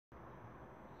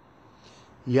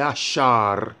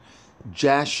Yashar,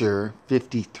 Jasher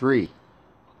 53.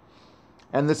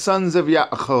 And the sons of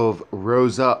Yaakov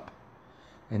rose up,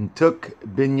 and took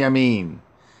Binyamin,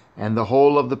 and the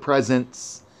whole of the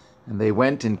presents, and they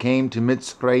went and came to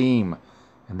Mitzrayim,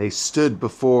 and they stood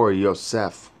before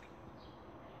Yosef.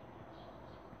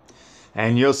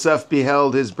 And Yosef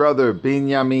beheld his brother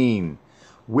Binyamin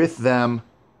with them,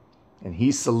 and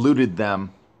he saluted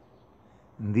them.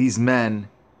 And these men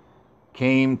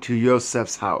came to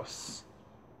Yosef's house.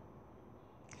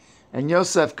 And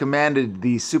Yosef commanded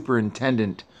the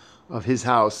superintendent of his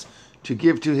house to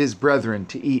give to his brethren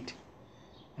to eat.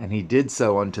 And he did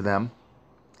so unto them.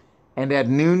 And at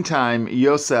noontime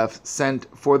Yosef sent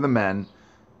for the men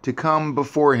to come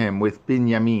before him with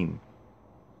Binyamin.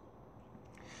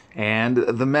 And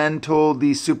the men told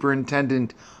the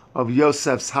superintendent of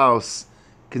Yosef's house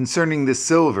concerning the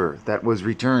silver that was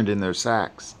returned in their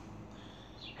sacks.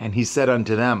 And he said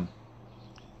unto them,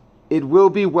 It will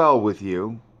be well with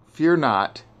you, fear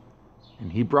not.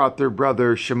 And he brought their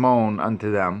brother Shimon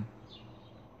unto them.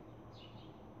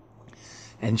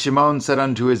 And Shimon said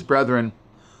unto his brethren,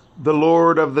 The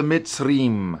Lord of the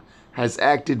Mitzrayim has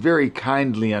acted very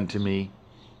kindly unto me.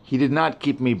 He did not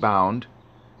keep me bound,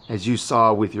 as you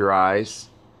saw with your eyes.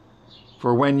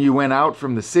 For when you went out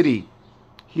from the city,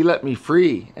 he let me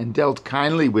free and dealt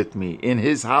kindly with me in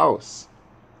his house.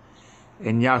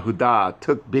 And Yehudah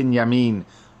took Binyamin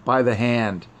by the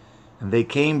hand, and they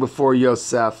came before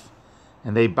Yosef,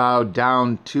 and they bowed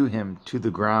down to him to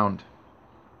the ground.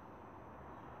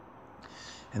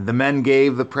 And the men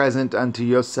gave the present unto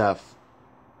Yosef,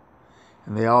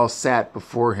 and they all sat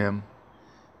before him.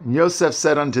 And Yosef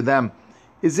said unto them,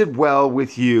 Is it well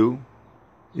with you?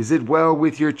 Is it well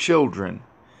with your children?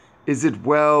 Is it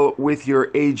well with your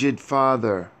aged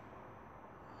father?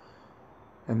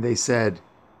 And they said,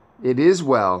 It is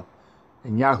well.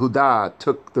 And Yehudah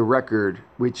took the record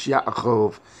which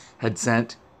Yaakov had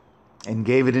sent, and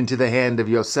gave it into the hand of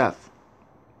Yosef.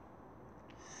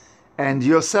 And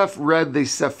Yosef read the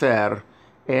Sefer,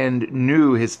 and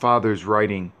knew his father's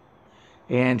writing.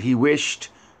 And he wished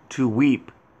to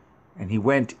weep, and he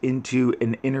went into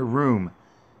an inner room,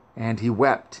 and he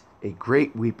wept a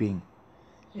great weeping.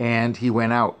 And he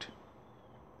went out.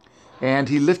 And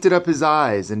he lifted up his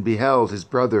eyes, and beheld his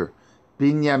brother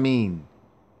Binyamin.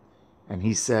 And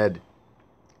he said,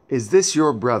 Is this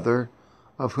your brother,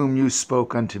 of whom you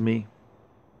spoke unto me?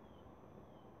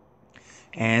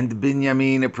 And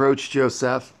Binyamin approached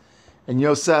Yosef, and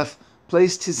Yosef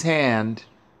placed his hand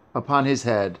upon his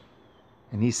head,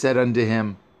 and he said unto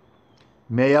him,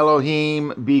 May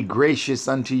Elohim be gracious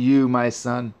unto you, my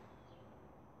son.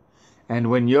 And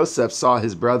when Yosef saw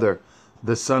his brother,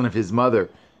 the son of his mother,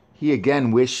 he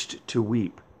again wished to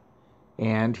weep.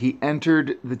 And he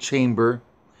entered the chamber,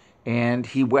 and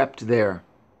he wept there.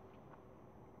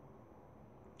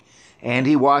 And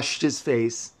he washed his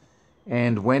face,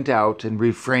 and went out, and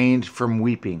refrained from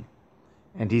weeping.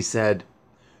 And he said,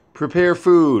 Prepare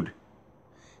food.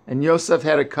 And Yosef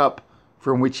had a cup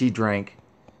from which he drank,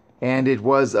 and it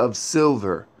was of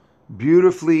silver,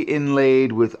 beautifully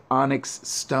inlaid with onyx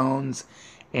stones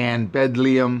and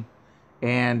bdellium.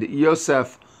 And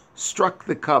Yosef struck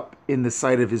the cup in the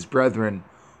sight of his brethren,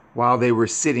 while they were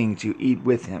sitting to eat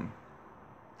with him.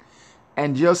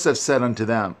 And Yosef said unto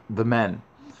them, the men,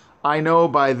 I know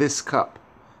by this cup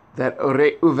that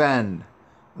Reuven,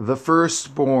 the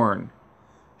firstborn,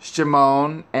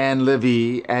 Shimon and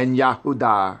Levi and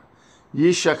Yehudah,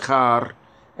 Yishachar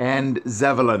and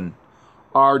Zebulun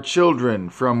are children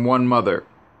from one mother.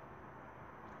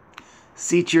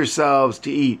 Seat yourselves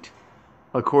to eat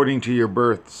according to your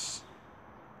births.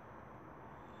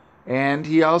 And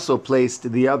he also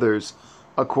placed the others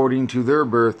according to their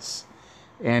births.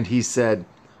 And he said,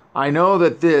 I know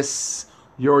that this,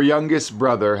 your youngest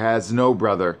brother, has no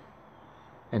brother,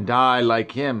 and I,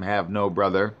 like him, have no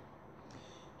brother.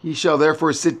 He shall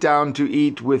therefore sit down to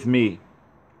eat with me.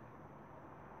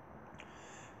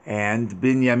 And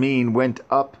Binyamin went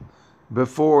up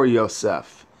before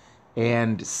Yosef,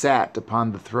 and sat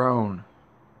upon the throne.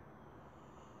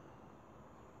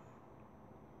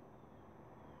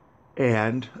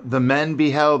 And the men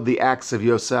beheld the acts of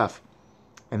Yosef,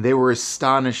 and they were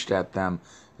astonished at them.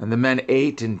 And the men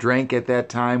ate and drank at that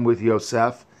time with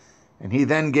Yosef, and he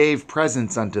then gave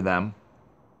presents unto them.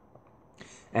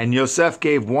 And Yosef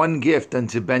gave one gift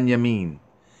unto Benjamin,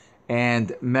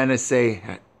 and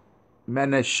Manasseh,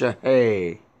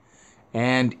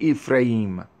 and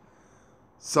Ephraim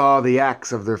saw the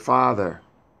acts of their father,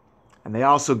 and they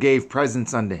also gave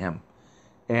presents unto him.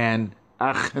 And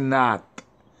Achnat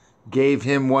gave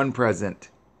him one present,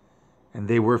 and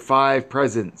they were 5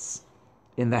 presents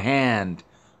in the hand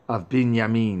of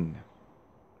Binyamin.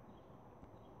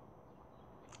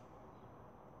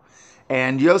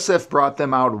 And Yosef brought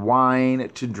them out wine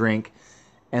to drink,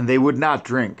 and they would not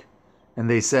drink. And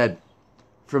they said,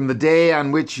 "From the day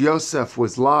on which Yosef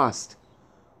was lost,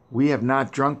 we have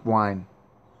not drunk wine,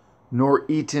 nor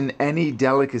eaten any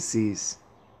delicacies."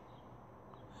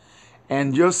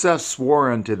 And Yosef swore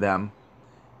unto them,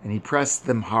 and he pressed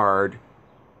them hard,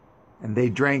 and they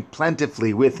drank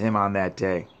plentifully with him on that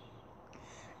day.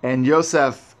 And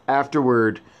Yosef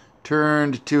afterward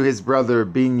turned to his brother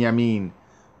Binyamin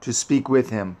to speak with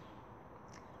him.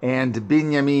 And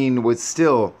Binyamin was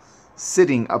still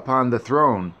sitting upon the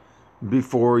throne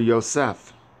before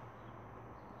Yosef.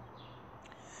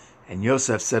 And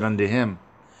Yosef said unto him,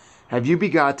 "Have you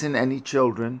begotten any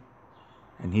children?"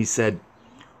 And he said,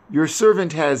 "Your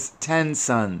servant has 10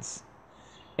 sons,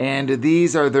 and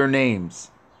these are their names: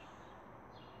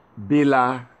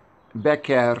 Bila,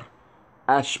 Becher,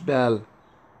 Ashbel,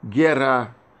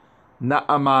 Gera,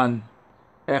 Naaman,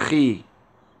 Echi,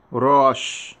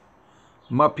 Rosh,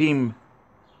 Mapim,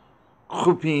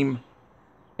 Chupim,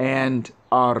 and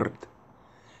Ard.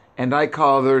 And I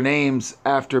call their names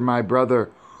after my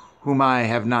brother, whom I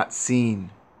have not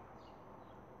seen."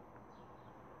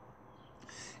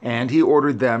 And he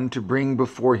ordered them to bring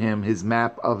before him his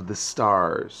map of the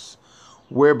stars,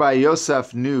 whereby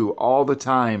Yosef knew all the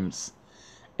times.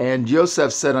 And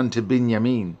Yosef said unto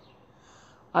Binyamin,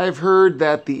 "I have heard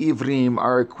that the Ivrim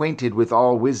are acquainted with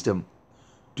all wisdom.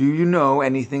 Do you know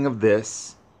anything of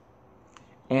this?"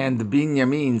 And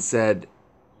Binyamin said,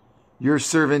 "Your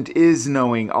servant is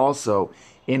knowing also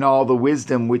in all the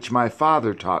wisdom which my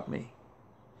father taught me."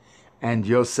 And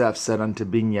Yosef said unto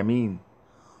Binyamin,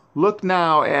 "Look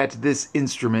now at this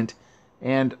instrument,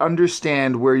 and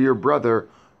understand where your brother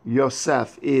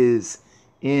Yosef is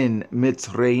in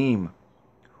Mitzrayim,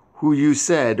 who you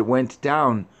said went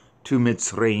down to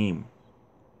Mitzrayim."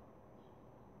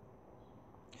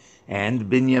 And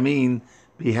Binyamin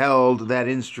beheld that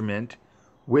instrument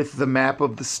with the map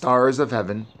of the stars of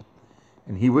heaven,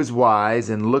 and he was wise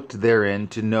and looked therein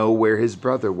to know where his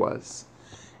brother was.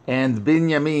 And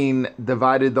Binyamin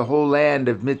divided the whole land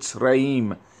of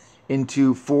Mitzrayim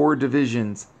into 4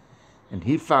 divisions, and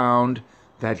he found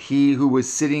that he who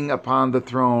was sitting upon the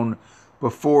throne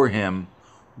before him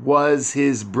was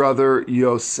his brother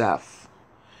Yosef.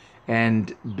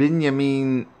 And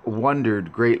Binyamin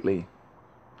wondered greatly.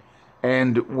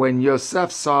 And when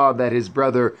Yosef saw that his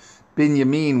brother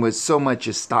Binyamin was so much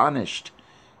astonished,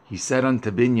 he said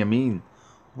unto Binyamin,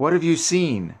 "What have you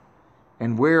seen?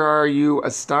 And where are you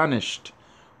astonished?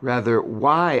 Rather,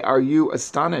 why are you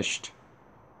astonished?"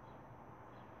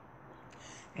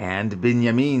 And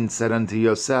Binyamin said unto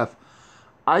Yosef,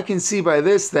 "I can see by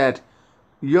this that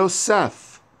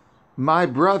Yosef, my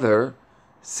brother,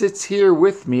 sits here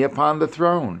with me upon the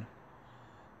throne."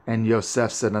 And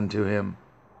Yosef said unto him,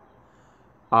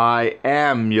 "I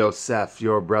am Yosef,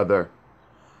 your brother.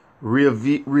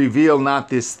 Reveal not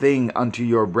this thing unto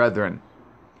your brethren.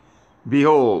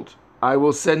 Behold, I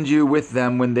will send you with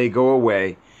them when they go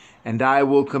away, and I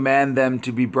will command them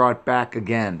to be brought back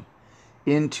again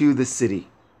into the city.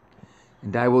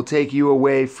 And I will take you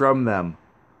away from them.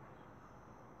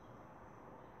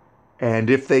 And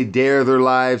if they dare their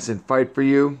lives and fight for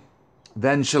you,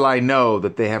 then shall I know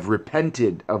that they have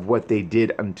repented of what they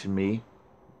did unto me.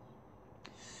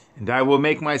 And I will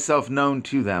make myself known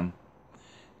to them.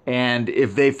 And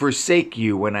if they forsake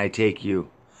you when I take you,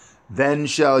 then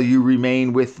shall you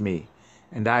remain with me,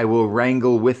 and I will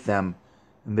wrangle with them,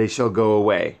 and they shall go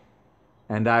away,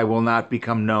 and I will not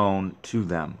become known to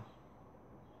them."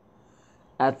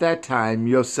 At that time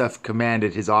Yosef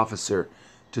commanded his officer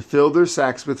to fill their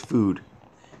sacks with food,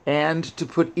 and to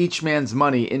put each man's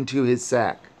money into his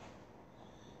sack,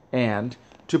 and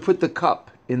to put the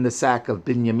cup in the sack of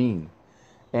Binyamin,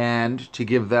 and to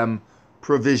give them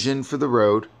provision for the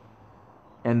road,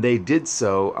 and they did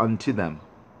so unto them.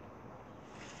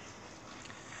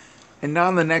 And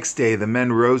on the next day the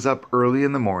men rose up early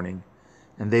in the morning,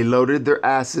 and they loaded their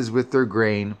asses with their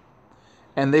grain,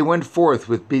 and they went forth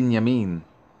with Binyamin,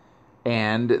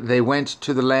 and they went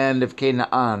to the land of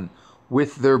Canaan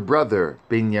with their brother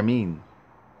Binyamin.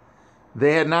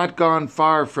 They had not gone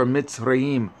far from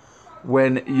Mitzrayim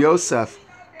when Yosef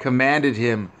commanded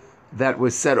him that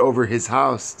was set over his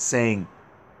house, saying,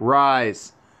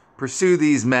 "Rise, pursue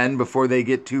these men before they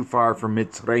get too far from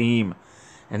Mitzrayim,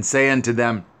 and say unto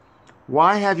them,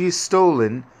 Why have you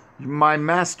stolen my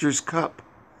master's cup?"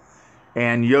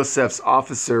 And Yosef's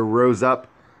officer rose up,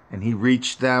 and he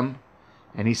reached them,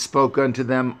 and he spoke unto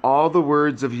them all the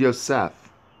words of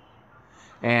Yosef.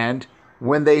 And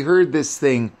when they heard this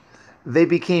thing, they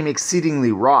became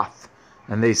exceedingly wroth,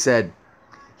 and they said,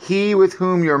 "He with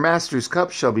whom your master's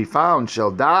cup shall be found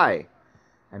shall die,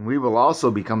 and we will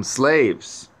also become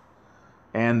slaves."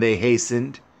 And they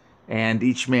hastened, and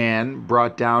each man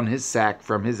brought down his sack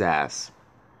from his ass.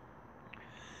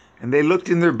 And they looked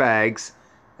in their bags,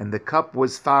 and the cup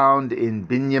was found in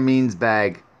Benjamin's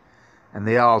bag. And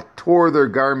they all tore their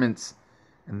garments,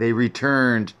 and they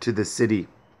returned to the city.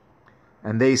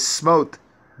 And they smote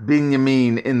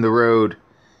Benjamin in the road,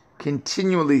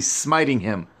 continually smiting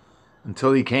him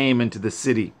until he came into the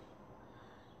city.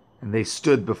 And they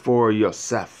stood before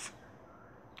Yosef.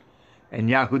 And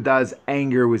Yahudah's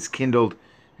anger was kindled,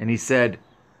 and he said,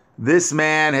 "This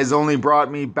man has only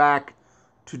brought me back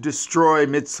to destroy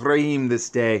Mitzrayim this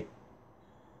day."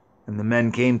 And the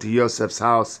men came to Yosef's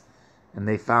house, and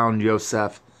they found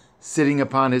Yosef sitting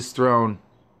upon his throne,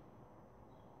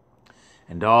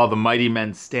 and all the mighty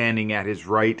men standing at his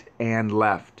right and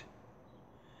left.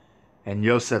 And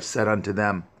Yosef said unto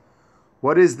them,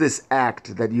 "What is this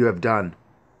act that you have done,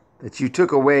 that you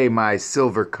took away my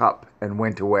silver cup and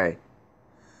went away?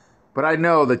 But I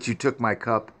know that you took my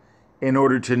cup in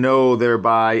order to know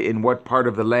thereby in what part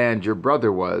of the land your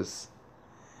brother was."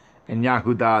 And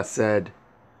Yahudah said,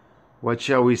 "What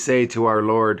shall we say to our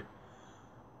Lord?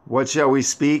 What shall we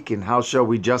speak, and how shall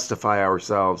we justify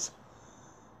ourselves?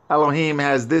 Elohim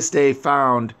has this day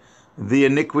found the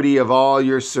iniquity of all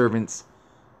your servants.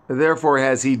 Therefore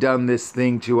has he done this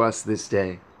thing to us this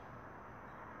day."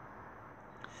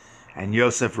 And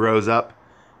Joseph rose up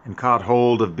and caught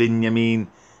hold of Benjamin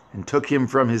and took him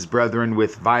from his brethren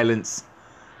with violence.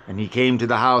 And he came to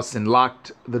the house and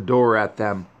locked the door at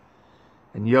them.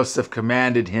 And Joseph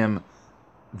commanded him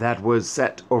that was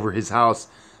set over his house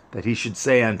that he should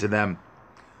say unto them,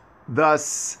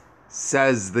 "Thus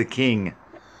says the king,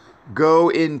 go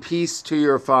in peace to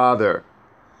your father.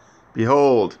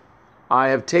 Behold, I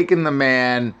have taken the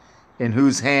man in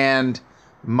whose hand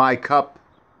my cup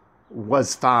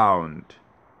was found."